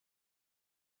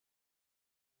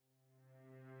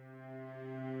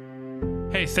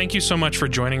Hey, thank you so much for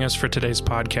joining us for today's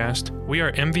podcast. We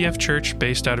are MVF Church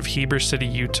based out of Heber City,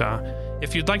 Utah.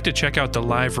 If you'd like to check out the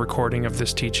live recording of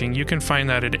this teaching, you can find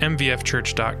that at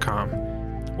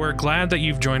mvfchurch.com. We're glad that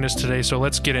you've joined us today, so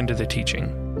let's get into the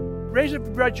teaching. Raise up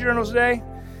your journals today.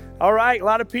 All right, a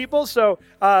lot of people, so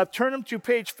turn them to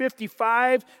page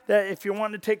 55 if you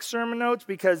want to take sermon notes,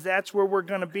 because that's where we're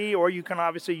going to be, or you can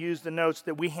obviously use the notes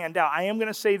that we hand out. I am going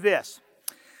to say this.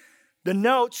 The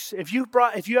notes, if you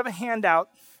have a handout,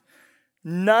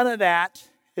 none of that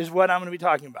is what I'm going to be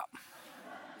talking about.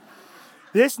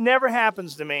 This never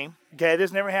happens to me, okay?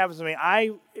 This never happens to me.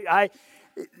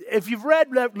 If you've read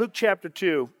Luke chapter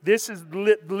 2, this is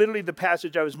literally the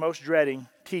passage I was most dreading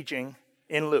teaching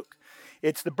in Luke.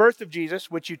 It's the birth of Jesus,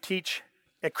 which you teach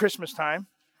at Christmas time,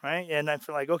 right? And I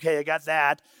feel like, okay, I got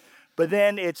that. But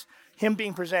then it's him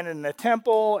being presented in the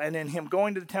temple, and then him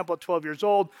going to the temple at 12 years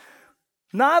old.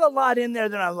 Not a lot in there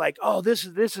that I'm like, oh, this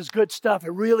is good stuff. I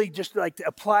really just like to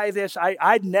apply this.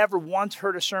 I'd never once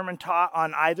heard a sermon taught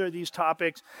on either of these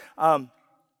topics. And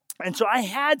so I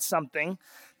had something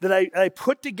that I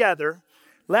put together.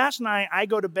 Last night, I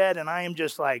go to bed, and I am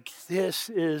just like, this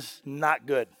is not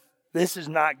good. This is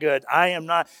not good.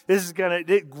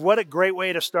 What a great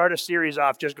way to start a series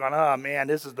off, just going, oh man,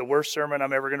 this is the worst sermon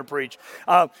I'm ever going to preach.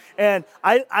 And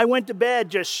I went to bed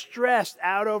just stressed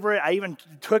out over it. I even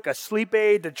took a sleep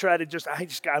aid to try to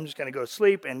I'm just going to go to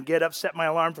sleep and get up, set my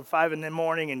alarm for 5 in the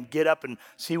morning and get up and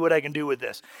see what I can do with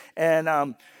this. And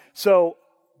I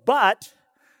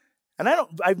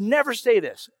never say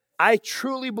this. I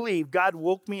truly believe God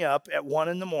woke me up at 1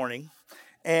 in the morning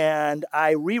and I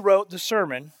rewrote the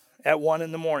sermon at 1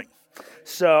 in the morning.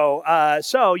 So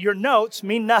your notes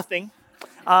mean nothing.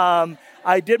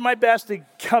 I did my best to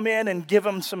come in and give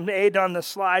them some aid on the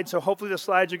slides, so hopefully the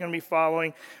slides are going to be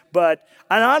following. And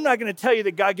I'm not going to tell you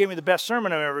that God gave me the best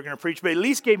sermon I'm ever going to preach, but at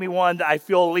least gave me one that I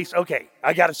feel at least, okay,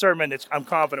 I got a sermon I'm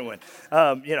confident with.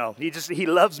 He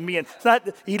loves me, and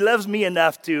he loves me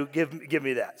enough to give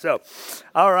me that. So,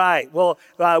 all right. Well,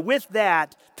 with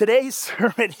that, today's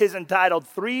sermon is entitled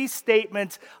 3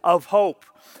 Statements of Hope.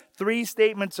 3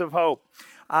 statements of hope.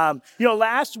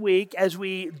 Last week, as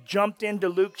we jumped into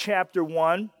Luke chapter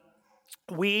 1,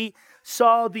 we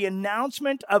saw the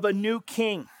announcement of a new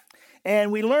king.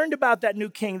 And we learned about that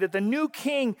new king, that the new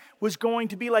king was going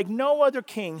to be like no other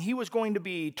king. He was going to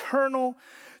be eternal,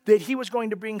 that he was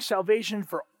going to bring salvation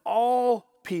for all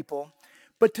people.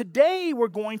 But today we're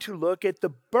going to look at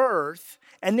the birth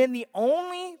and then the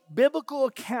only biblical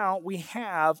account we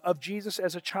have of Jesus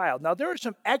as a child. Now, there are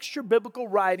some extra biblical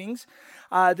writings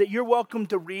that you're welcome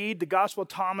to read, the Gospel of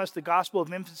Thomas, the Gospel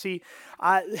of Infancy.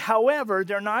 However,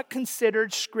 they're not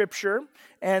considered scripture,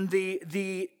 and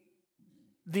the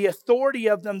authority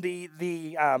of them, the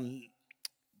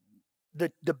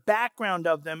background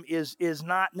of them is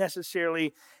not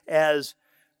necessarily as,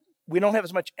 we don't have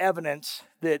as much evidence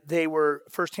that they were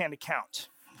firsthand accounts.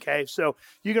 Okay, so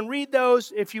you can read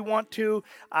those if you want to.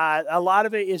 A lot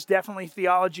of it is definitely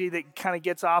theology that kind of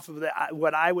gets off of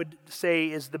what I would say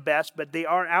is the best, but they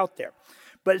are out there.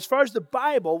 But as far as the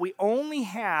Bible, we only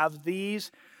have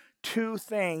these 2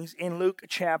 things in Luke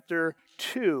chapter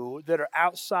 2 that are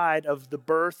outside of the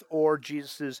birth or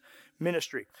Jesus'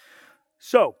 ministry.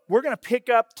 So we're going to pick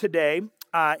up today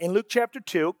in Luke chapter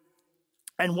 2.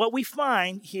 And what we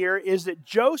find here is that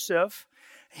Joseph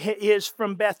is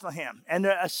from Bethlehem, and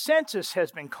a census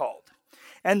has been called.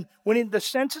 And when the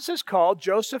census is called,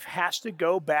 Joseph has to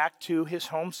go back to his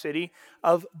home city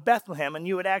of Bethlehem, and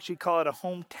you would actually call it a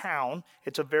hometown.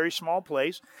 It's a very small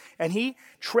place. And he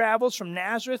travels from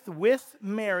Nazareth with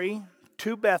Mary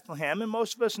to Bethlehem, and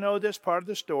most of us know this part of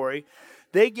the story.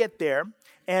 They get there,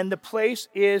 and the place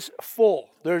is full.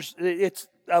 It's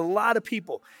a lot of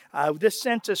people. This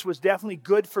census was definitely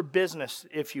good for business,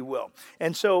 if you will.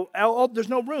 And so there's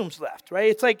no rooms left, right?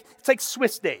 It's like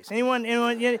Swiss days.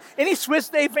 Any Swiss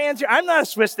Day fans here? I'm not a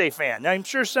Swiss Day fan. I'm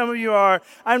sure some of you are.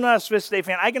 I'm not a Swiss Day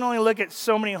fan. I can only look at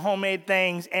so many homemade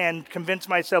things and convince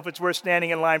myself it's worth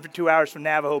standing in line for 2 hours for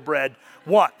Navajo bread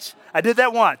once. I did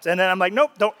that once. And then I'm like,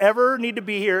 nope, don't ever need to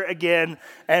be here again.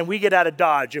 And we get out of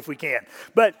Dodge if we can.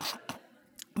 But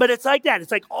it's like that.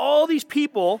 It's like all these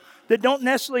people that don't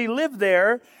necessarily live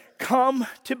there come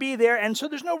to be there, and so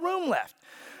there's no room left.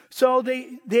 So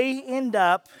they end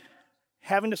up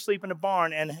having to sleep in a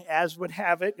barn, and as would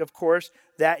have it, of course,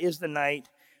 that is the night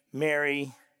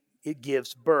Mary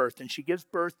gives birth, and she gives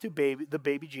birth to the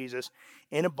baby Jesus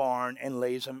in a barn and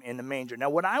lays him in the manger. Now,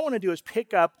 what I want to do is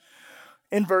pick up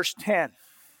in verse 10.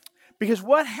 Because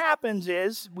what happens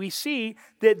is we see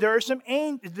that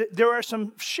there are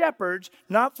some shepherds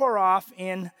not far off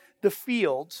in the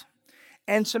fields,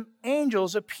 and some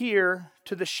angels appear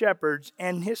to the shepherds,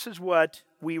 and this is what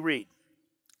we read.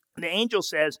 The angel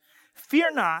says,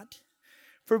 "Fear not,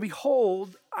 for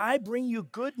behold, I bring you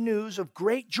good news of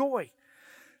great joy.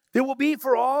 There will be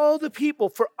for all the people,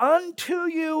 for unto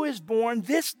you is born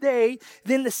this day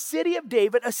in the city of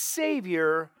David a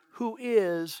Savior who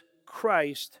is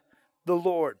Christ the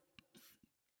Lord."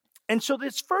 And so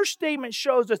this first statement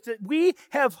shows us that we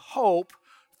have hope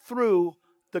through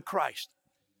the Christ.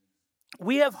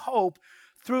 We have hope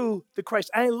through the Christ.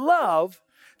 I love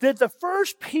that the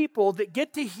first people that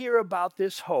get to hear about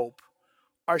this hope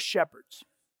are shepherds.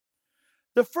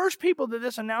 The first people that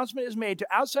this announcement is made to,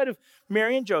 outside of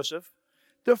Mary and Joseph,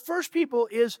 the first people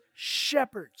is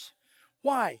shepherds.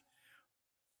 Why?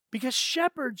 Because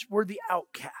shepherds were the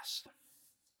outcasts.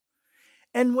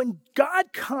 And when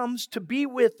God comes to be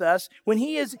with us, when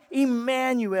he is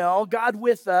Emmanuel, God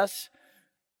with us,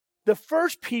 the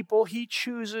first people he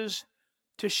chooses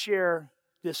to share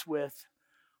this with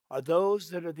are those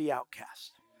that are the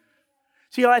outcasts.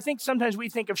 See, I think sometimes we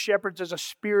think of shepherds as a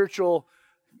spiritual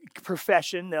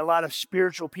profession. A lot of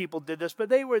spiritual people did this, but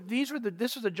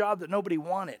this was a job that nobody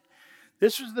wanted.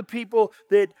 This was the people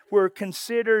that were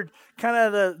considered kind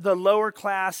of the lower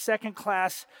class, second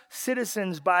class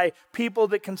citizens by people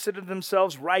that considered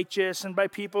themselves righteous and by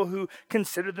people who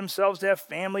considered themselves to have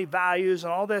family values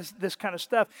and all this kind of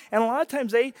stuff. And a lot of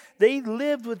times they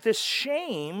lived with this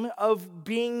shame of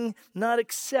being not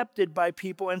accepted by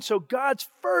people. And so God's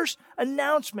first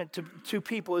announcement to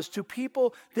people is to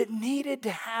people that needed to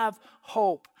have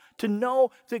hope, to know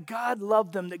that God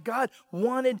loved them, that God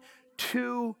wanted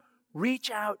to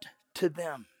reach out to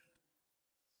them.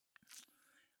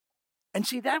 And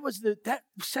see, that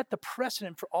set the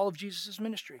precedent for all of Jesus'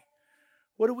 ministry.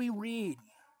 What do we read?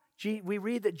 We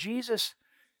read that Jesus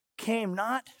came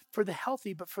not for the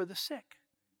healthy, but for the sick.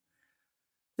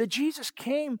 That Jesus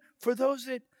came for those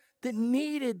that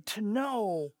needed to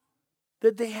know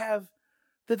that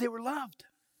they were loved.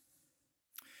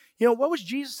 You know, what was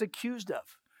Jesus accused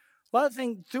of? A lot of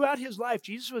things throughout his life,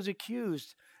 Jesus was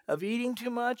accused of eating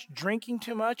too much, drinking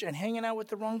too much, and hanging out with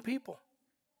the wrong people.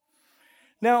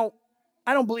 Now,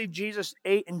 I don't believe Jesus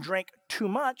ate and drank too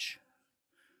much,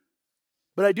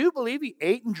 but I do believe he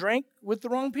ate and drank with the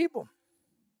wrong people.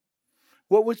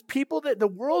 What was people that the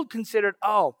world considered,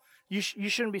 you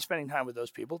shouldn't be spending time with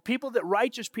those people. People that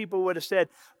righteous people would have said,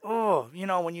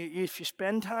 if you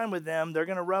spend time with them, they're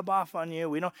going to rub off on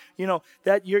you.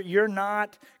 That you're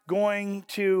not going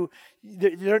to,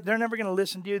 they're never going to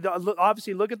listen to you.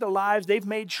 Obviously, look at the lives. They've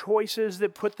made choices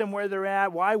that put them where they're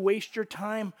at. Why waste your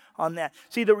time on that?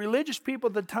 See, the religious people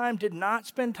at the time did not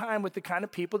spend time with the kind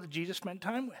of people that Jesus spent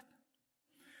time with.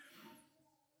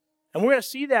 And we're going to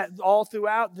see that all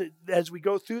throughout as we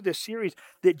go through this series,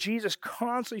 that Jesus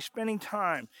constantly spending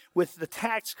time with the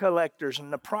tax collectors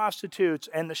and the prostitutes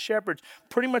and the shepherds,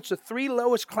 pretty much the three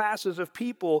lowest classes of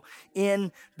people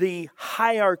in the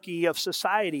hierarchy of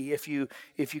society, if you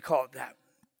call it that.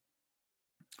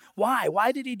 Why?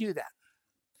 Why did he do that?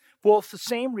 Well, it's the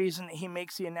same reason that he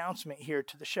makes the announcement here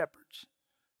to the shepherds,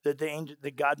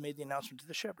 that God made the announcement to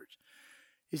the shepherds,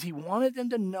 is he wanted them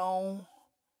to know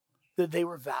that they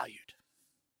were valued,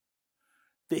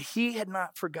 that he had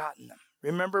not forgotten them.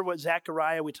 Remember what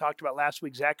Zechariah, we talked about last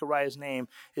week, Zechariah's name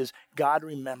is God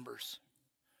remembers.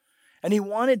 And he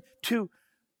wanted to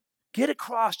get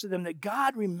across to them that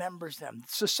God remembers them.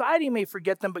 Society may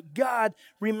forget them, but God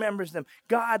remembers them.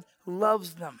 God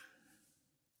loves them.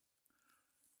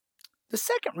 The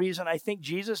second reason I think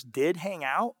Jesus did hang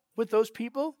out with those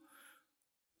people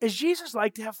is Jesus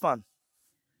liked to have fun.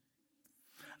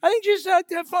 I think Jesus liked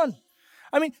to have fun.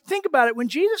 I mean, think about it. When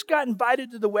Jesus got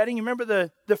invited to the wedding, you remember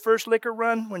the first liquor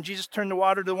run when Jesus turned the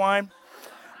water to wine?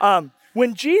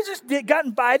 When Jesus got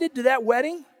invited to that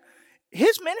wedding,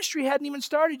 his ministry hadn't even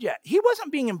started yet. He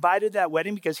wasn't being invited to that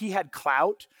wedding because he had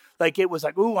clout. Like it was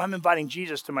like, ooh, I'm inviting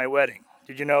Jesus to my wedding.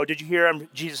 Did you know? Did you hear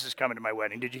Jesus is coming to my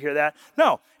wedding? Did you hear that?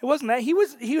 No, it wasn't that.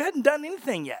 He hadn't done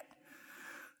anything yet.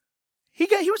 He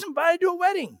was invited to a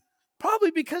wedding.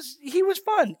 Probably because he was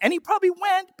fun. And he probably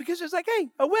went because it's like, hey,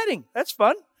 a wedding, that's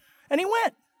fun. And he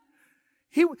went.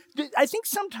 I think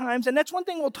sometimes, and that's one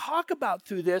thing we'll talk about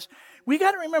through this, we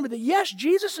got to remember that, yes,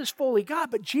 Jesus is fully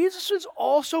God, but Jesus is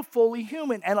also fully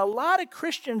human. And a lot of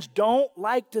Christians don't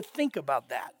like to think about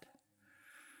that.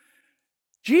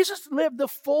 Jesus lived the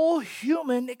full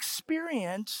human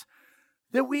experience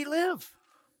that we live.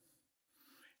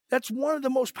 That's one of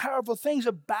the most powerful things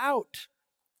about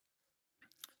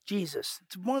Jesus.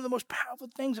 It's one of the most powerful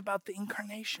things about the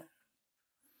incarnation.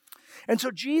 And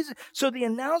so the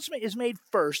announcement is made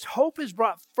first. Hope is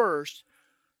brought first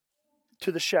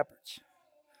to the shepherds.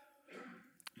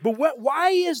 But why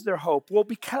is there hope? Well,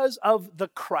 because of the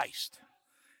Christ.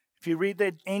 If you read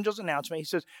the angel's announcement, he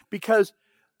says, because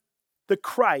the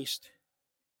Christ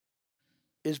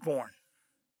is born.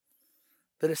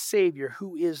 That a Savior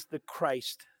who is the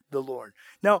Christ, the Lord.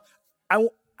 Now, I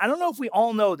don't know if we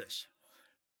all know this,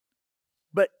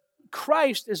 but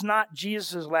Christ is not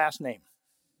Jesus' last name.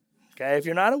 Okay, if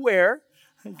you're not aware,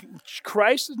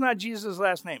 Christ is not Jesus'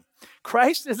 last name.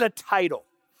 Christ is a title.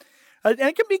 And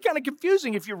it can be kind of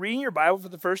confusing if you're reading your Bible for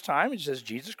the first time. It says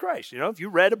Jesus Christ. You know, if you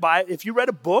read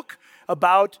a book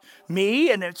about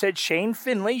me and it said Shane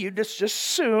Finley, you just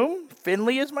assume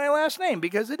Finley is my last name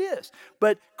because it is.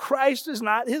 But Christ is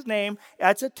not his name.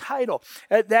 That's a title.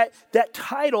 That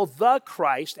title, the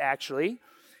Christ, actually,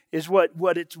 is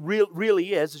what it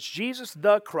really is. It's Jesus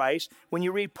the Christ. When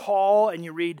you read Paul and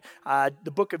you read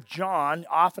the book of John,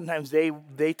 oftentimes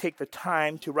they take the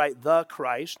time to write the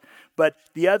Christ, but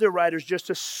the other writers just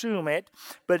assume it.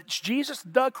 But it's Jesus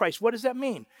the Christ. What does that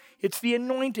mean? It's the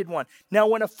anointed one. Now,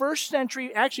 when first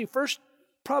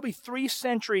probably 3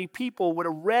 century people would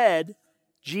have read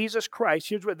Jesus Christ,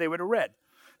 here's what they would have read.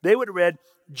 They would have read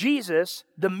Jesus,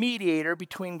 the mediator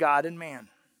between God and man.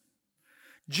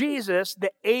 Jesus,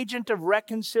 the agent of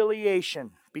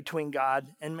reconciliation between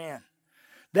God and man.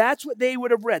 That's what they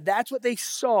would have read. That's what they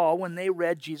saw when they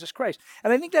read Jesus Christ.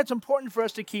 And I think that's important for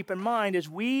us to keep in mind as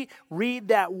we read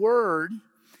that word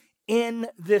in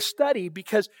this study,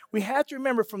 because we have to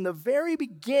remember from the very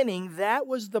beginning, that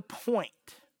was the point.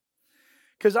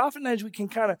 Because oftentimes we can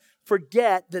kind of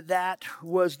forget that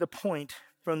was the point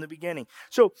from the beginning.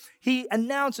 So he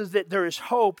announces that there is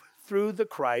hope through the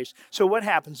Christ. So what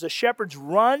happens? The shepherds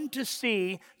run to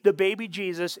see the baby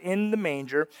Jesus in the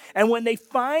manger. And when they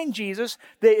find Jesus,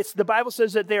 the Bible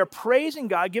says that they are praising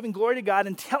God, giving glory to God,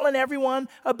 and telling everyone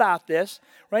about this.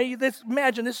 Right?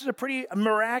 Imagine this is a pretty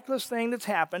miraculous thing that's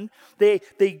happened. They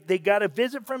got a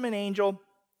visit from an angel.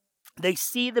 They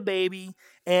see the baby.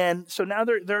 And so now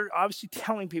they're obviously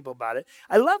telling people about it.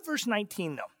 I love verse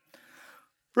 19, though.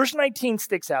 Verse 19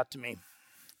 sticks out to me.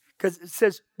 Because it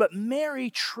says, but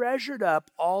Mary treasured up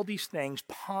all these things,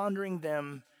 pondering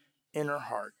them in her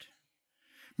heart.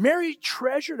 Mary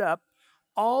treasured up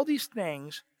all these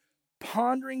things,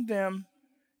 pondering them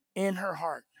in her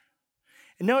heart.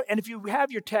 And if you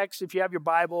have your text, if you have your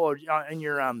Bible or in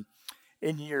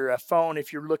your phone,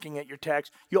 if you're looking at your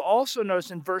text, you'll also notice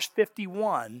in verse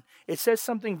 51, it says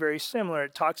something very similar.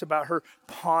 It talks about her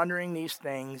pondering these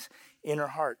things in her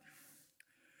heart.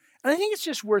 And I think it's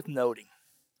just worth noting.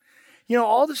 You know,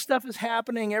 all this stuff is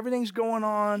happening, everything's going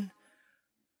on.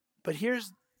 But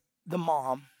here's the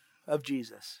mom of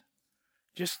Jesus.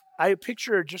 I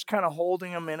picture her just kind of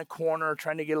holding him in a corner,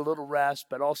 trying to get a little rest,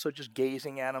 but also just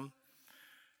gazing at him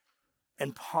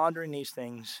and pondering these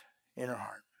things in her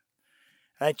heart.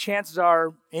 And chances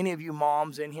are any of you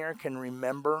moms in here can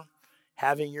remember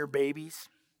having your babies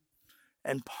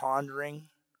and pondering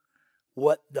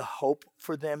what the hope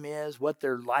for them is, what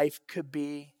their life could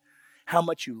be, how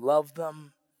much you love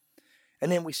them.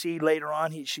 And then we see later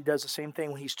on, she does the same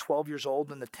thing when he's 12 years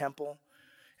old in the temple.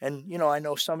 And, you know, I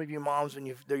know some of you moms, when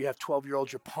you have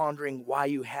 12-year-olds, you're pondering why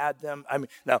you had them. I mean,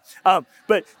 no.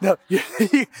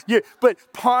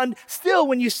 Still,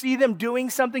 when you see them doing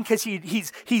something, because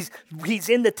he's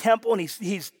in the temple and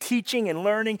he's teaching and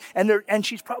learning, and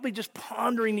she's probably just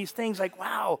pondering these things like,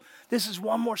 wow, this is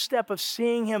one more step of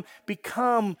seeing him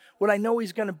become what I know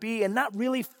he's going to be, and not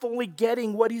really fully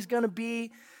getting what he's going to be,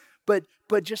 but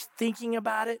just thinking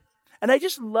about it. And I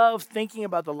just love thinking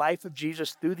about the life of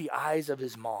Jesus through the eyes of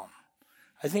his mom.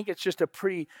 I think it's just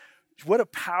what a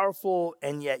powerful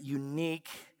and yet unique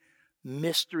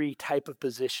mystery type of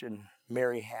position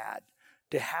Mary had,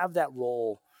 to have that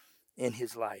role in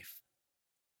his life.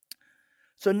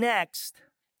 So next,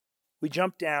 we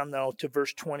jump down though to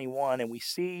verse 21 and we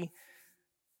see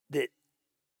that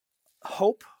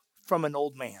hope from an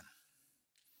old man.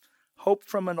 Hope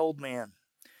from an old man.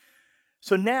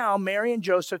 So now Mary and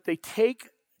Joseph, they take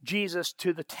Jesus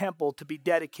to the temple to be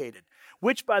dedicated,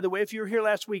 which, by the way, if you were here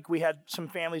last week, we had some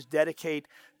families dedicate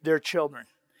their children.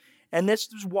 And this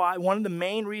is why one of the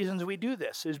main reasons we do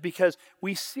this is because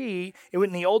we see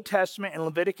in the Old Testament in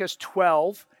Leviticus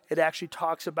 12, it actually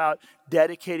talks about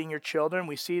dedicating your children.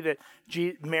 We see that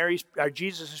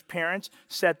Jesus' parents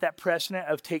set that precedent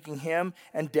of taking him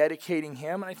and dedicating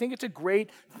him. And I think it's a great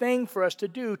thing for us to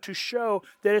do to show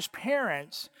that as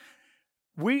parents,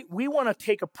 we want to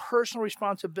take a personal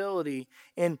responsibility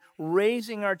in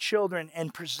raising our children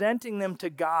and presenting them to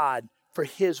God for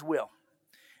his will.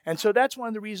 And so that's one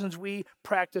of the reasons we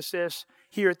practice this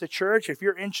here at the church. If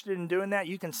you're interested in doing that,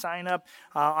 you can sign up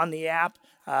on the app.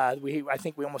 I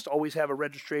think we almost always have a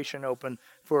registration open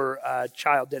for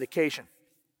child dedication.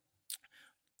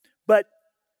 But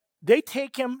they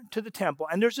take him to the temple,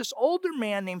 and there's this older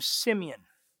man named Simeon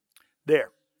there.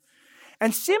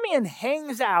 And Simeon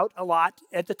hangs out a lot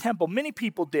at the temple. Many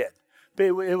people did. But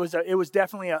it was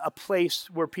definitely a place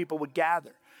where people would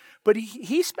gather. But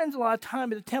he spends a lot of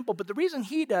time at the temple. But the reason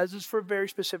he does is for a very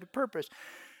specific purpose.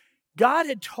 God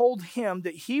had told him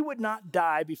that he would not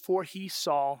die before he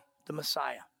saw the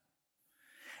Messiah.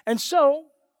 And so,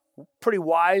 pretty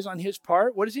wise on his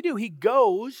part, what does he do? He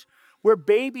goes where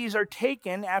babies are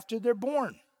taken after they're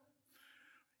born.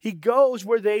 He goes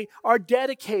where they are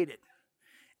dedicated.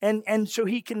 And so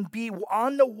he can be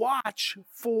on the watch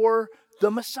for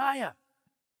the Messiah.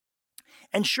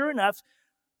 And sure enough,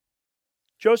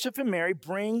 Joseph and Mary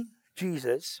bring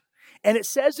Jesus. And it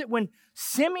says that when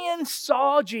Simeon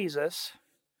saw Jesus,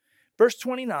 verse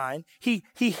 29, he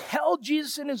held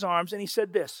Jesus in his arms and he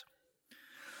said this,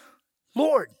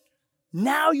 Lord,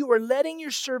 now you are letting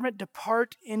your servant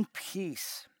depart in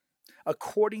peace,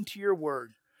 according to your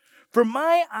word. For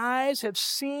my eyes have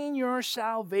seen your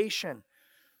salvation,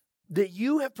 that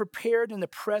you have prepared in the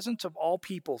presence of all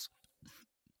peoples,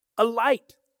 a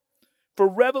light for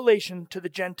revelation to the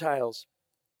Gentiles,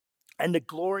 and the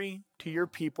glory to your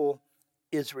people,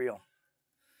 Israel.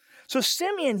 So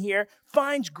Simeon here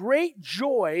finds great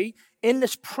joy in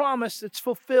this promise that's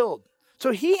fulfilled.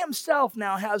 So he himself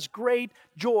now has great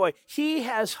joy. He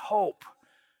has hope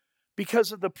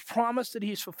because of the promise that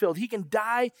he's fulfilled. He can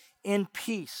die in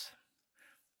peace.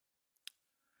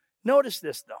 Notice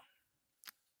this, though.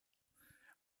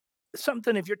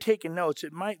 Something, if you're taking notes,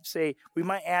 it might say, we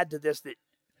might add to this that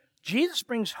Jesus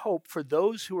brings hope for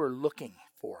those who are looking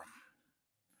for him.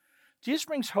 Jesus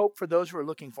brings hope for those who are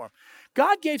looking for him.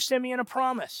 God gave Simeon a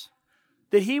promise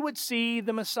that he would see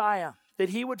the Messiah, that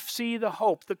he would see the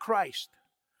hope, the Christ.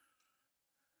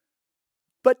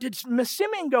 But did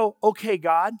Simeon go, okay,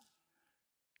 God,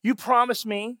 you promised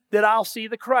me that I'll see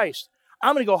the Christ.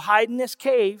 I'm going to go hide in this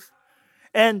cave.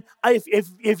 And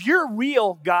if you're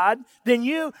real, God, then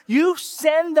you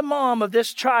send the mom of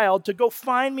this child to go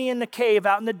find me in the cave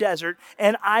out in the desert.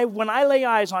 And when I lay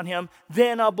eyes on him,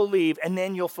 then I'll believe. And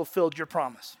then you'll fulfill your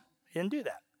promise. He didn't do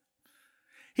that.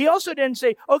 He also didn't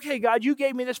say, okay, God, you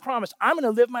gave me this promise. I'm going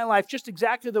to live my life just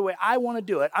exactly the way I want to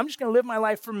do it. I'm just going to live my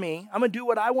life for me. I'm going to do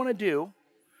what I want to do.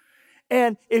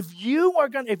 And if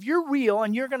you're real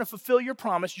and you're going to fulfill your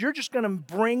promise, you're just going to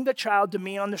bring the child to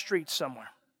me on the streets somewhere.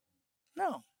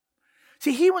 No.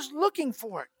 See, he was looking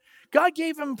for it. God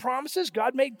gave him promises.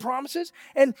 God made promises.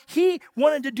 And he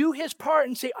wanted to do his part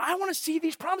and say, I want to see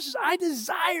these promises. I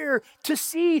desire to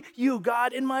see you,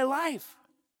 God, in my life.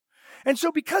 And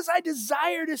so because I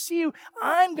desire to see you,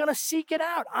 I'm going to seek it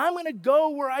out. I'm going to go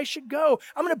where I should go.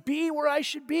 I'm going to be where I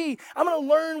should be. I'm going to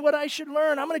learn what I should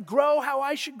learn. I'm going to grow how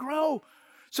I should grow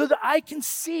so that I can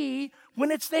see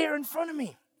when it's there in front of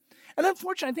me. And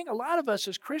unfortunately, I think a lot of us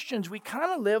as Christians, we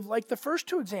kind of live like the first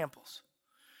two examples.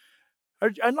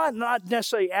 Or not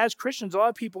necessarily as Christians, a lot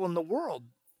of people in the world,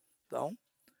 though.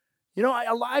 You know,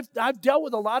 I've dealt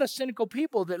with a lot of cynical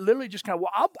people that literally just kind of,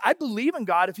 well, I believe in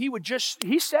God if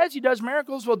he says he does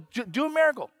miracles, well, do a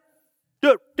miracle.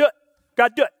 Do it.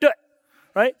 God, do it.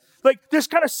 Right? Like this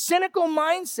kind of cynical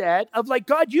mindset of like,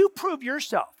 God, you prove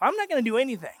yourself. I'm not going to do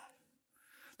anything.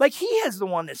 Like he is the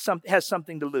one that has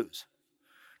something to lose.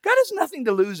 God has nothing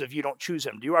to lose if you don't choose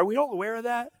him. Are we all aware of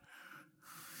that?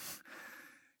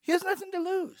 He has nothing to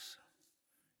lose.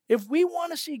 If we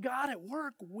want to see God at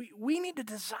work, we need to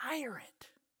desire it,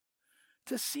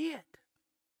 to see it.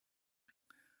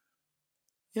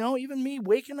 You know, even me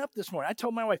waking up this morning, I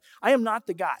told my wife, I am not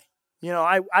the guy. You know,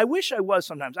 I wish I was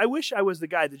sometimes. I wish I was the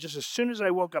guy that just as soon as I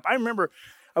woke up, I remember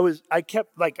I was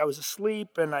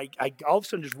asleep and I all of a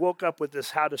sudden just woke up with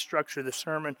this how to structure the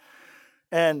sermon.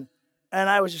 And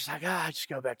I was just like, I just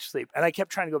go back to sleep. And I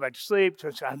kept trying to go back to sleep.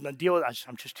 So I'm going to deal with it.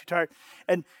 I'm just too tired.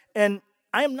 And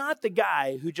I am not the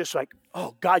guy who just like,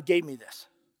 oh, God gave me this.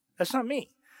 That's not me.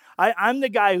 I'm the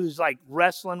guy who's like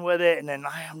wrestling with it. And then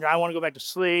I want to go back to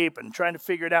sleep and trying to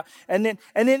figure it out. And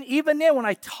then even then when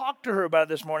I talked to her about it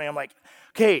this morning, I'm like,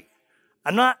 okay,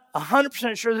 I'm not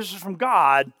 100% sure this is from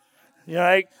God. You know,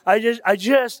 like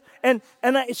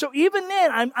so even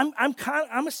then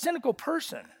I'm a cynical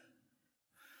person.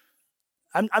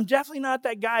 I'm definitely not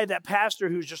that guy, that pastor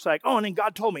who's just like, oh, and then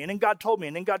God told me, and then God told me,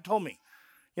 and then God told me.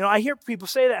 You know, I hear people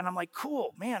say that, and I'm like,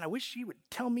 cool, man, I wish he would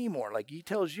tell me more like he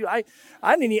tells you.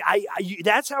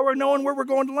 That's how we're knowing where we're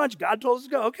going to lunch. God told us to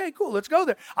go. Okay, cool, let's go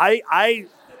there.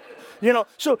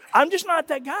 So I'm just not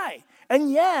that guy.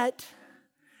 And yet,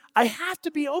 I have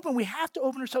to be open. We have to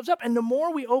open ourselves up. And the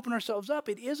more we open ourselves up,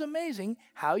 it is amazing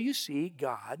how you see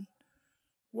God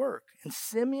work. And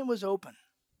Simeon was open.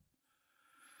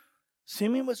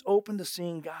 Simeon was open to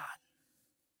seeing God.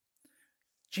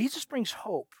 Jesus brings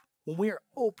hope when we are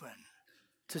open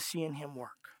to seeing him work.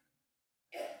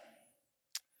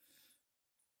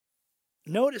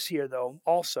 Notice here, though,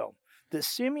 also, that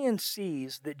Simeon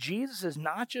sees that Jesus is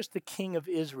not just the king of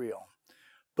Israel,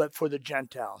 but for the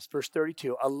Gentiles. Verse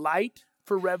 32, a light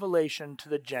for revelation to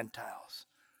the Gentiles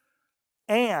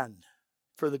and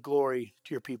for the glory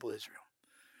to your people Israel.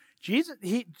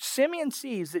 Simeon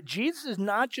sees that Jesus is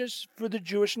not just for the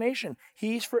Jewish nation.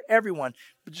 He's for everyone.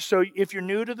 So if you're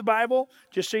new to the Bible,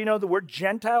 just so you know, the word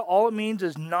Gentile, all it means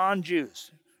is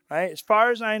non-Jews. Right? As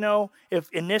far as I know, if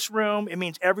in this room, it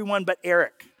means everyone but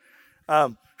Eric.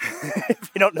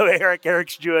 If you don't know Eric,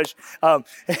 Eric's Jewish. But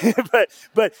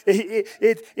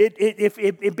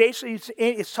it basically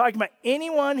it's talking about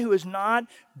anyone who is not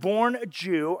born a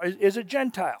Jew is a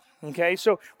Gentile. Okay,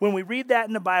 so when we read that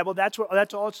in the Bible, that's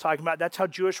all it's talking about. That's how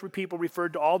Jewish people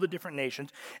referred to all the different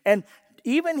nations. And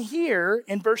even here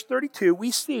in verse 32, we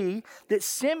see that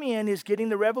Simeon is getting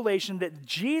the revelation that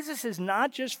Jesus is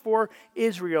not just for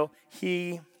Israel,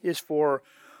 he is for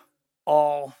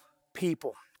all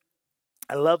people.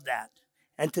 I love that.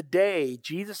 And today,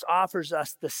 Jesus offers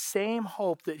us the same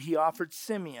hope that he offered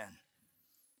Simeon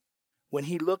when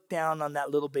he looked down on that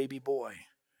little baby boy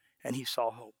and he saw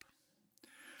hope.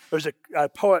 There's a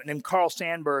poet named Carl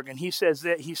Sandburg, and he says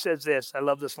this. I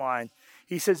love this line.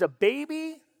 He says, a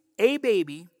baby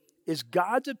is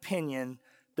God's opinion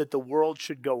that the world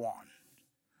should go on.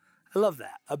 I love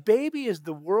that. A baby is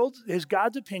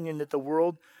God's opinion that the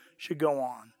world should go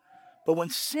on. But when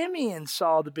Simeon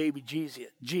saw the baby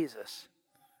Jesus,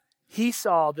 he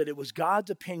saw that it was God's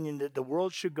opinion that the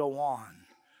world should go on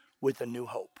with a new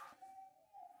hope.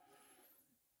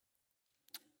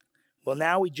 Well,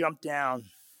 now we jump down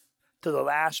to the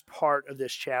last part of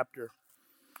this chapter.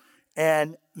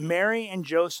 And Mary and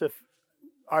Joseph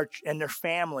and their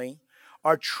family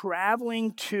are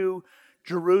traveling to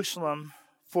Jerusalem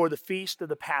for the feast of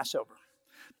the Passover.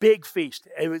 Big feast.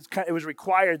 It was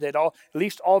required that at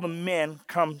least all the men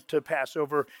come to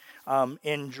Passover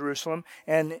in Jerusalem,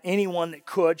 and anyone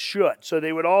that should. So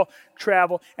they would all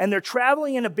travel, and they're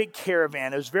traveling in a big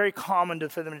caravan. It was very common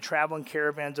for them to travel in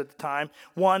caravans at the time.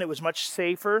 One, it was much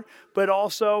safer, but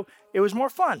also it was more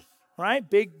fun, right?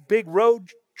 Big road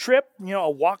trip,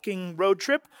 a walking road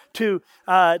trip to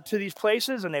these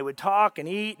places, and they would talk and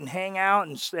eat and hang out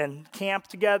and camp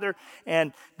together,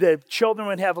 and the children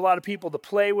would have a lot of people to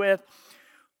play with.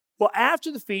 Well,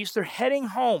 after the feast, they're heading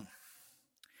home,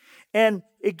 and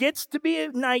it gets to be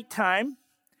at nighttime,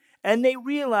 and they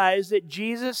realize that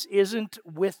Jesus isn't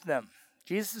with them.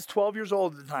 Jesus is 12 years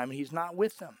old at the time, and he's not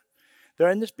with them. They're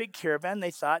in this big caravan.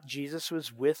 They thought Jesus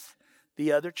was with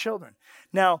the other children.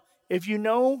 Now, if you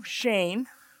know Shane,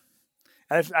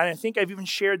 and I think I've even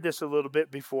shared this a little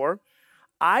bit before,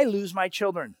 I lose my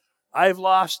children. I've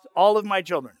lost all of my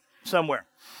children somewhere.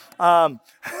 And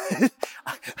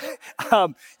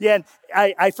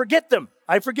I forget them.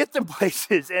 I forget them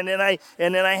places, and then I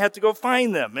have to go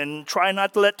find them and try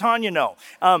not to let Tanya know.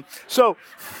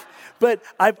 But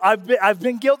I've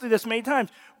been guilty of this many times.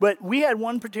 But we had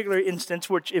one particular instance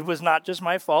which it was not just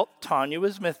my fault. Tanya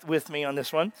was with me on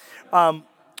this one.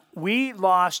 We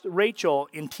lost Rachel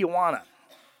in Tijuana.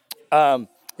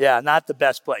 Not the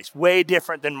best place. Way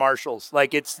different than Marshall's.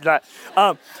 Like it's not.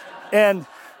 And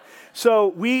so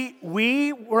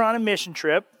we were on a mission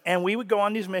trip, and we would go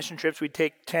on these mission trips. We'd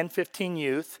take 10, 15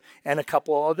 youth and a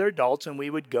couple other adults, and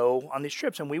we would go on these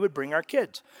trips, and we would bring our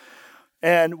kids.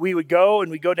 And we would go,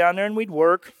 and we'd go down there, and we'd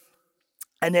work.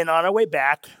 And then on our way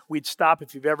back, we'd stop.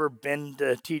 If you've ever been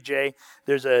to TJ,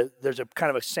 there's a kind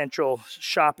of a central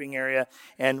shopping area,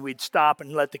 and we'd stop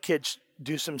and let the kids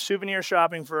do some souvenir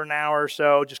shopping for an hour or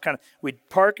so. We'd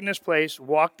park in this place,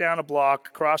 walk down a block,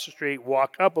 across the street,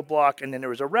 walk up a block, and then there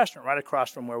was a restaurant right across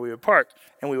from where we would park.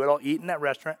 And we would all eat in that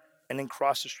restaurant and then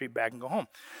cross the street back and go home.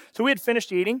 So we had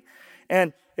finished eating,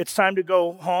 and it's time to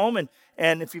go home.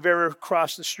 And if you've ever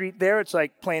crossed the street there, it's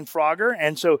like playing Frogger.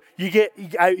 And so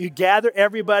you gather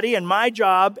everybody, and my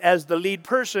job as the lead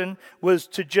person was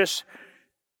to just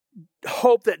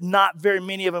hope that not very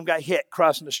many of them got hit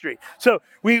crossing the street. So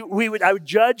I would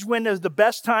judge when the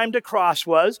best time to cross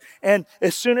was, and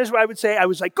as soon as I would say, I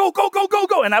was like, go, go, go, go,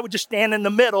 go, and I would just stand in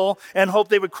the middle and hope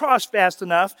they would cross fast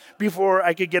enough before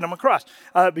I could get them across,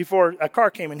 before a car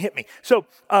came and hit me. So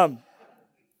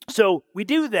we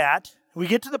do that. We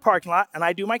get to the parking lot, and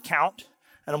I do my count,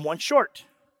 and I'm one short.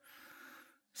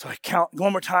 So I count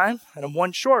one more time, and I'm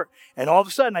one short. And all of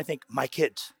a sudden, I think, my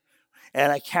kids.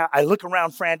 And I look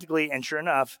around frantically, and sure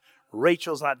enough,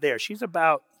 Rachel's not there. She's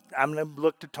about, I'm going to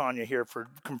look to Tanya here for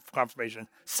confirmation.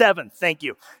 7, thank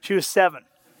you. She was 7.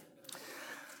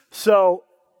 So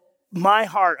my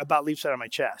heart about leaps out of my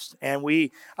chest. And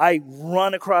I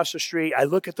run across the street. I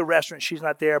look at the restaurant. She's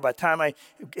not there. By the time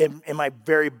in my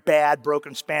very bad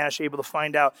broken Spanish, able to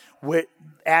find out,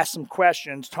 ask some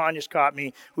questions, Tanya's caught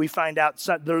me. We find out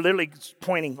they're literally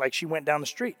pointing like she went down the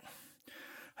street.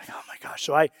 Like, oh my gosh.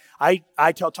 So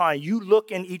I tell Tanya, you look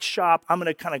in each shop. I'm going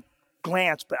to kind of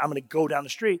glance, but I'm going to go down the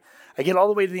street. I get all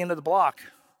the way to the end of the block.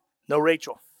 No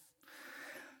Rachel.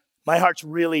 My heart's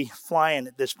really flying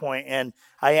at this point, and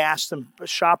I asked some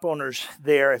shop owners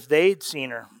there if they'd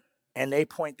seen her, and they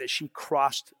point that she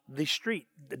crossed the street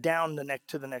down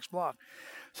to the next block.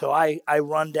 So I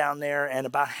run down there, and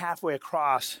about halfway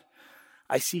across,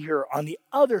 I see her on the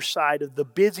other side of the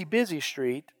busy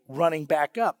street running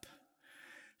back up,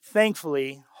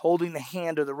 thankfully holding the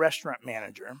hand of the restaurant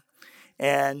manager.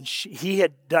 And he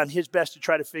had done his best to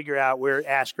try to figure out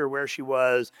ask her where she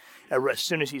was as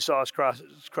soon as he saw us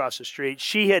cross the street.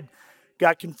 She had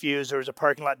got confused. There was a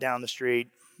parking lot down the street,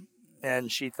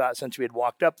 and she thought since we had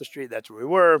walked up the street, that's where we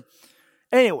were.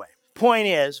 Anyway, point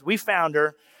is, we found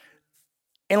her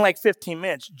in like 15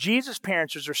 minutes. Jesus'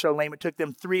 parents are so lame, it took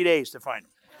them 3 days to find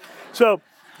him. So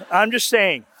I'm just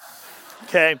saying,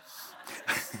 okay?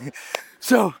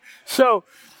 So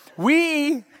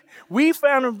we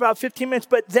found him about 15 minutes,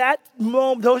 but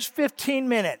those 15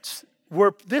 minutes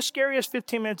were the scariest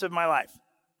 15 minutes of my life.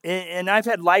 And I've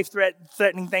had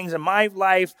life-threatening things in my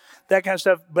life, that kind of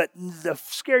stuff, but the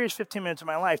scariest 15 minutes of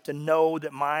my life to know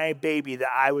that my baby that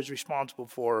I was responsible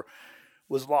for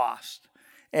was lost.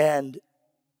 And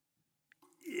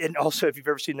also, if you've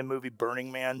ever seen the movie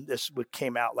Burning Man, this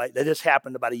came out this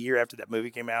happened about a year after that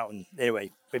movie came out. And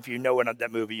anyway, if you know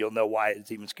that movie, you'll know why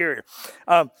it's even scarier.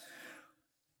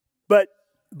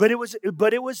 But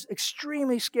it was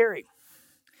extremely scary.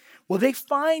 Well, they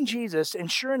find Jesus, and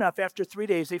sure enough, after 3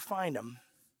 days, they find him.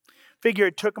 Figure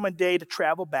it took them a day to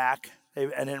travel back,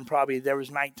 and then probably there was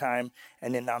nighttime,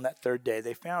 and then on that third day,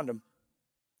 they found him.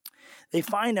 They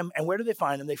find him, and where do they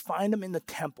find him? They find him in the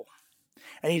temple.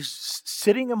 And he's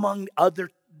sitting among other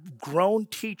grown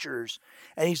teachers,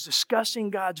 and he's discussing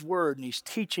God's word, and he's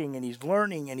teaching, and he's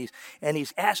learning, and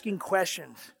he's asking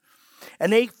questions.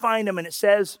 And they find him, and it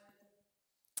says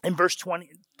in verse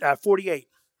 48,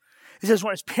 it says,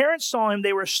 when his parents saw him,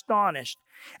 they were astonished.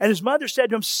 And his mother said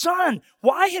to him, "Son,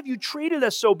 why have you treated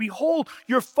us so? Behold,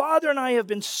 your father and I have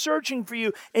been searching for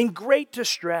you in great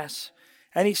distress."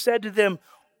 And he said to them,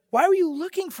 "Why were you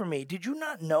looking for me? Did you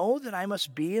not know that I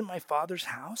must be in my Father's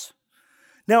house?"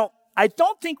 Now, I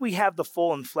don't think we have the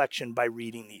full inflection by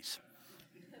reading these.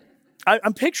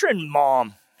 I'm picturing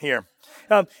mom here.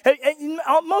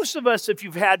 Most of us, if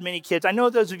you've had many kids, I know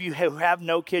those of you who have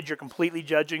no kids, you're completely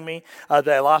judging me that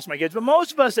I lost my kids. But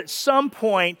most of us at some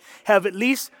point have at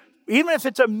least, even if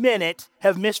it's a minute,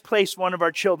 have misplaced one of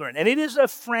our children. And it is a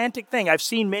frantic thing. I've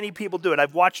seen many people do it.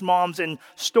 I've watched moms in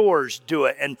stores do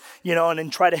it and then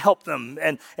try to help them.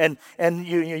 And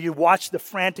you watch the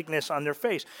franticness on their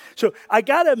face. So I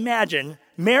got to imagine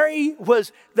Mary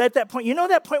was at that point. You know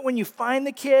that point when you find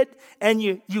the kid and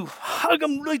you hug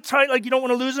them really tight like you don't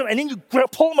want to lose them, and then you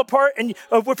pull them apart and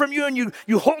from you, and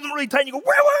you hold them really tight and you go,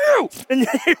 "Where were you?" And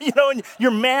and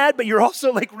you're mad, but you're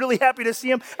also like really happy to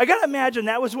see him. I got to imagine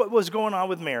that was what was going on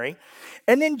with Mary.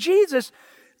 And then Jesus,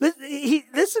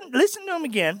 listen to him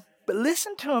again, but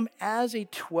listen to him as a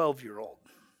 12-year-old.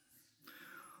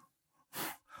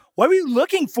 "Why were you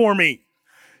looking for me?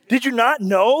 Did you not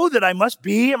know that I must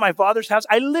be in my Father's house?"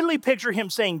 I literally picture him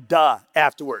saying "duh"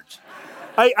 afterwards.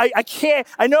 I can't.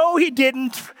 I know he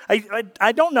didn't.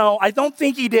 I don't know. I don't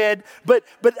think he did. But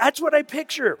that's what I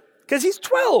picture because he's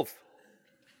 12.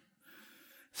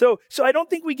 So I don't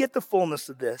think we get the fullness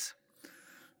of this.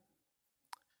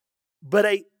 But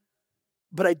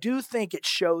I do think it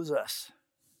shows us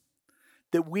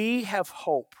that we have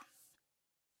hope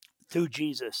through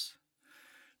Jesus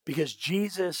because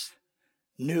Jesus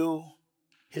knew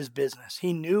his business.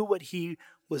 He knew what he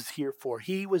was here for.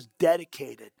 He was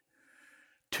dedicated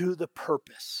to the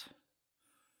purpose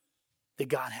that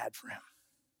God had for him.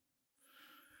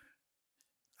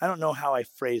 I don't know how I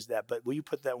phrased that, but will you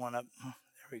put that one up? There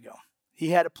we go.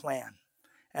 He had a plan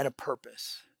and a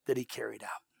purpose that he carried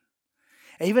out.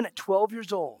 And even at 12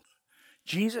 years old,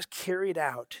 Jesus carried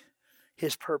out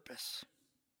his purpose.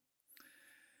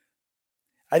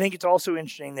 I think it's also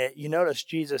interesting that you notice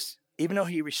Jesus, even though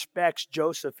he respects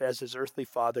Joseph as his earthly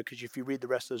father, because if you read the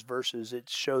rest of those verses, it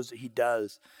shows that he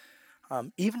does.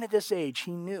 Even at this age,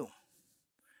 he knew.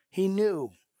 He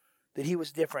knew that he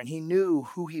was different. He knew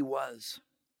who he was.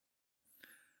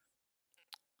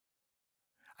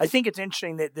 I think it's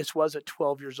interesting that this was at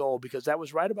 12 years old because that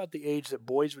was right about the age that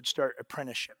boys would start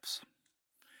apprenticeships.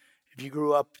 If you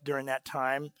grew up during that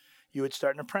time, you would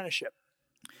start an apprenticeship.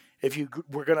 If you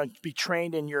were going to be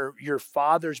trained in your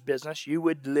father's business, you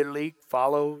would literally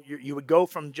follow. You would go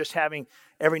from just having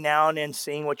every now and then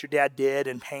seeing what your dad did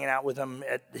and hanging out with him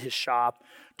at his shop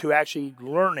to actually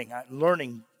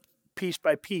learning piece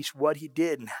by piece what he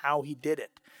did and how he did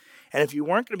it. And if you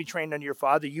weren't going to be trained under your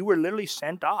father, you were literally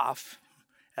sent off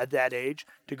at that age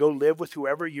to go live with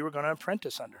whoever you were going to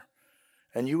apprentice under.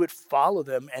 And you would follow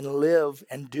them and live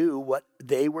and do what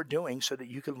they were doing so that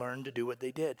you could learn to do what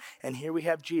they did. And here we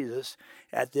have Jesus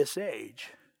at this age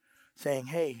saying,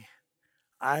 hey,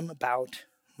 I'm about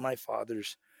my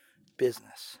Father's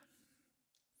business.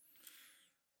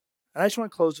 And I just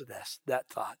want to close with that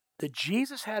thought, that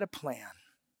Jesus had a plan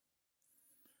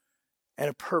and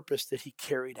a purpose that he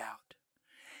carried out.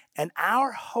 And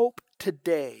our hope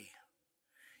today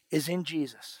is in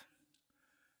Jesus.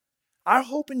 Our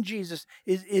hope in Jesus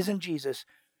is in Jesus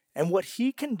and what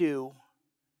he can do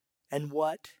and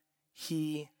what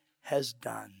he has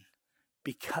done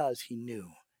because he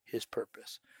knew his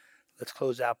purpose. Let's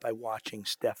close out by watching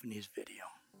Stephanie's video.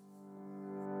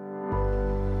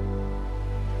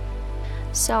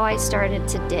 So I started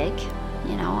to dig.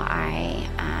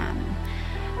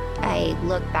 I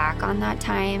look back on that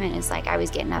time and it's like I was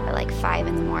getting up at like 5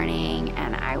 in the morning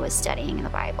and I was studying the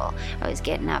Bible. I was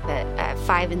getting up at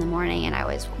 5 in the morning and I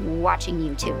was watching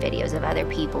YouTube videos of other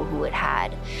people who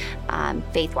had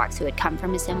faith walks, who had come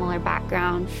from a similar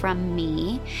background from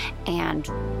me, and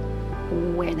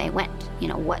where they went,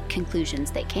 what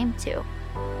conclusions they came to.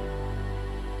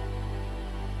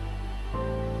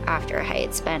 After I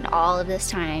had spent all of this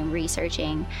time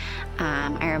researching,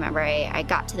 I remember I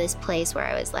got to this place where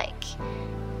I was like,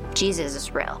 Jesus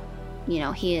is real.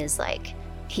 He is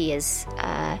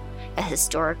a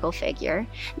historical figure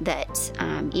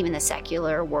that even the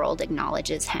secular world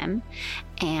acknowledges him,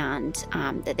 and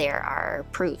that there are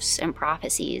proofs and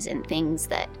prophecies and things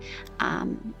that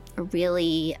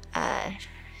really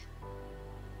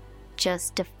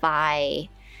just defy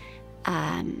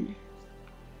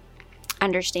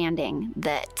understanding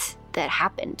that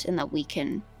happened, and that we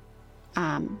can,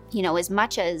 as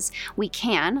much as we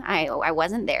can. I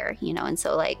wasn't there, and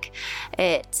so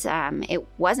it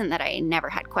wasn't that I never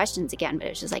had questions again, but it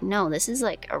was just like, no, this is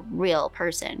like a real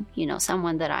person,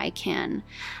 someone that I can,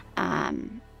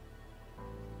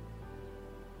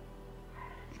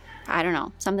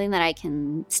 something that I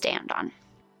can stand on.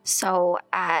 So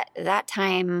at that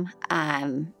time,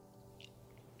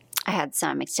 I had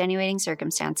some extenuating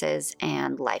circumstances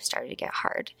and life started to get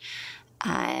hard.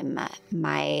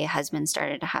 My husband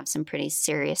started to have some pretty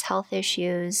serious health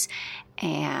issues,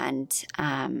 and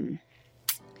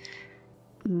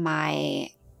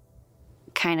my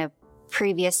kind of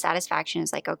previous satisfaction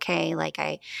is like, okay, like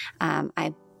I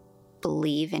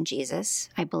believe in Jesus.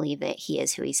 I believe that he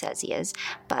is who he says he is,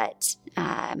 but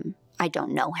I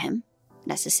don't know him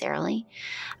necessarily.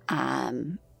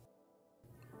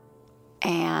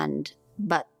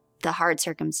 But the hard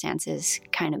circumstances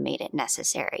kind of made it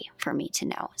necessary for me to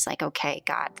know. It's like, okay,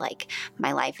 God, like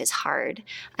my life is hard.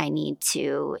 I need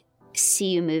to see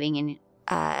you moving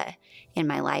in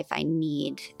my life. I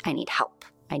need help.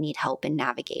 I need help in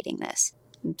navigating this.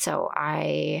 So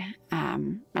I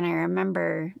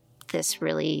remember this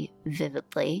really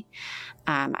vividly.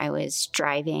 I was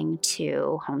driving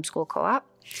to Homeschool Co-op,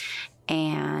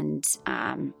 and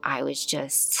I was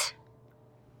just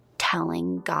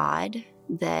telling God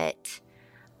that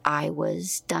I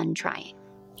was done trying.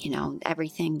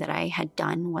 Everything that I had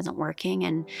done wasn't working,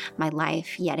 and my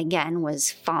life yet again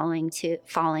was falling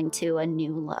to a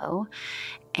new low.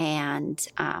 And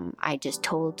I just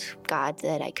told God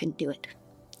that I couldn't do it,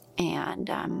 and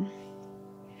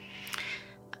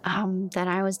that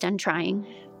I was done trying.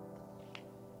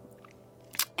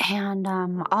 And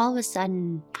all of a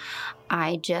sudden,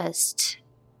 I just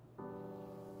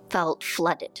felt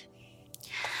flooded.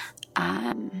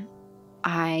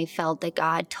 I felt that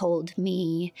God told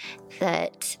me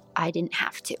that I didn't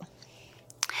have to,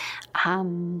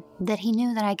 that he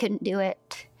knew that I couldn't do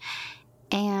it.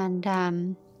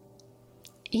 And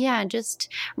just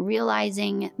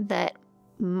realizing that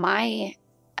my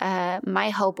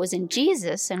hope was in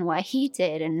Jesus and what he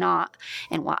did, and not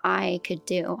in what I could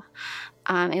do.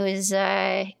 It was,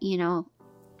 I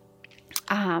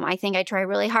think I try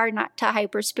really hard not to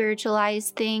hyper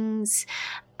spiritualize things.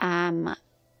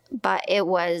 but it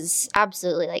was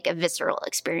absolutely like a visceral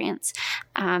experience.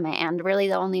 And really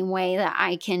the only way that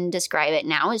I can describe it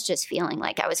now is just feeling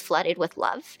like I was flooded with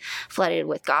love, flooded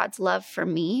with God's love for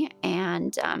me.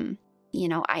 And, I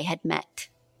had met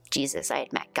Jesus, I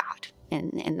had met God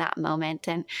in that moment.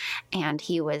 And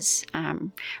he was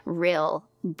real,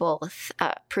 both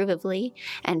provably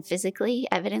and physically,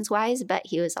 evidence-wise, but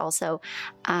he was also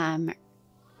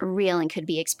real and could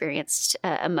be experienced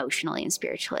emotionally and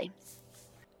spiritually.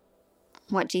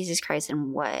 What Jesus Christ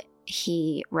and what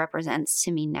he represents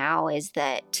to me now is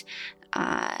that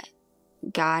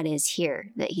God is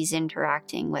here, that he's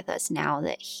interacting with us now,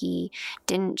 that he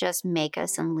didn't just make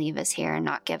us and leave us here and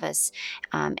not give us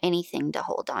anything to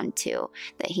hold on to,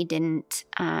 that he didn't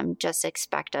just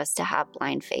expect us to have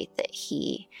blind faith, that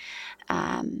he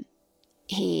had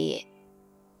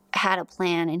a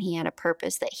plan and he had a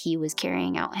purpose that he was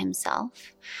carrying out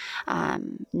himself,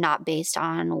 not based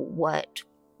on what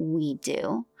we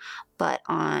do, but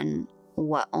on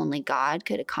what only God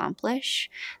could accomplish,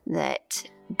 that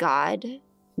God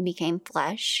became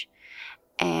flesh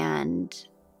and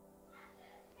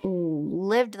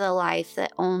lived the life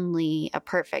that only a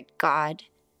perfect God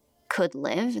could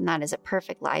live, and that is a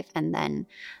perfect life. And then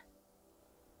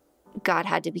God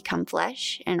had to become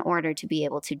flesh in order to be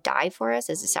able to die for us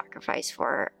as a sacrifice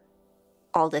for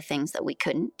all the things that we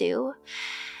couldn't do.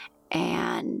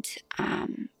 And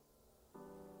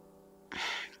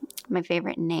my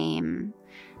favorite name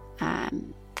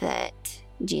that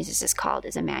Jesus is called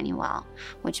is Emmanuel,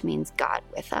 which means God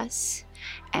with us.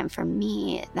 And for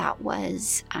me, that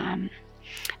was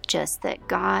just that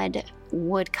God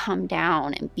would come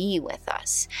down and be with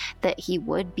us, that he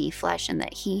would be flesh, and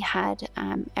that he had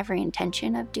every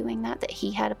intention of doing that, that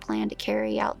he had a plan to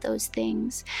carry out those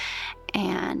things.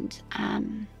 And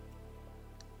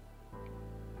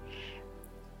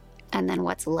then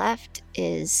what's left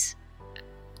is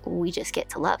we just get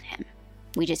to love him.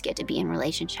 We just get to be in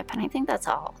relationship. And I think that's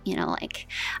all,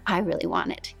 I really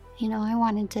wanted. I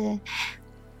wanted to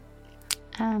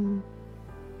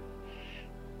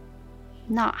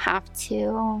not have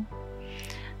to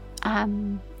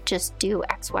just do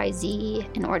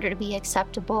XYZ in order to be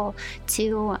acceptable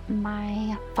to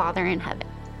my Father in heaven.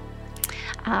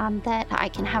 That I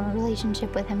can have a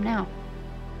relationship with him now.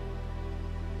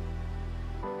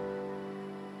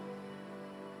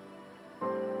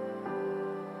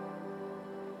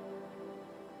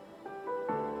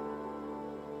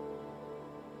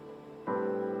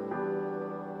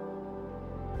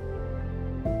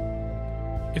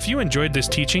 If you enjoyed this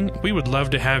teaching, we would love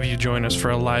to have you join us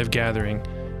for a live gathering.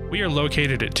 We are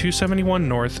located at 271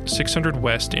 North, 600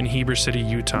 West in Heber City,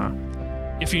 Utah.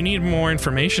 If you need more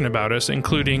information about us,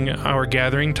 including our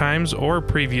gathering times or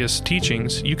previous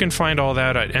teachings, you can find all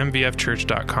that at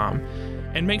mvfchurch.com.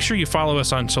 And make sure you follow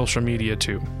us on social media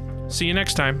too. See you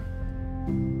next time.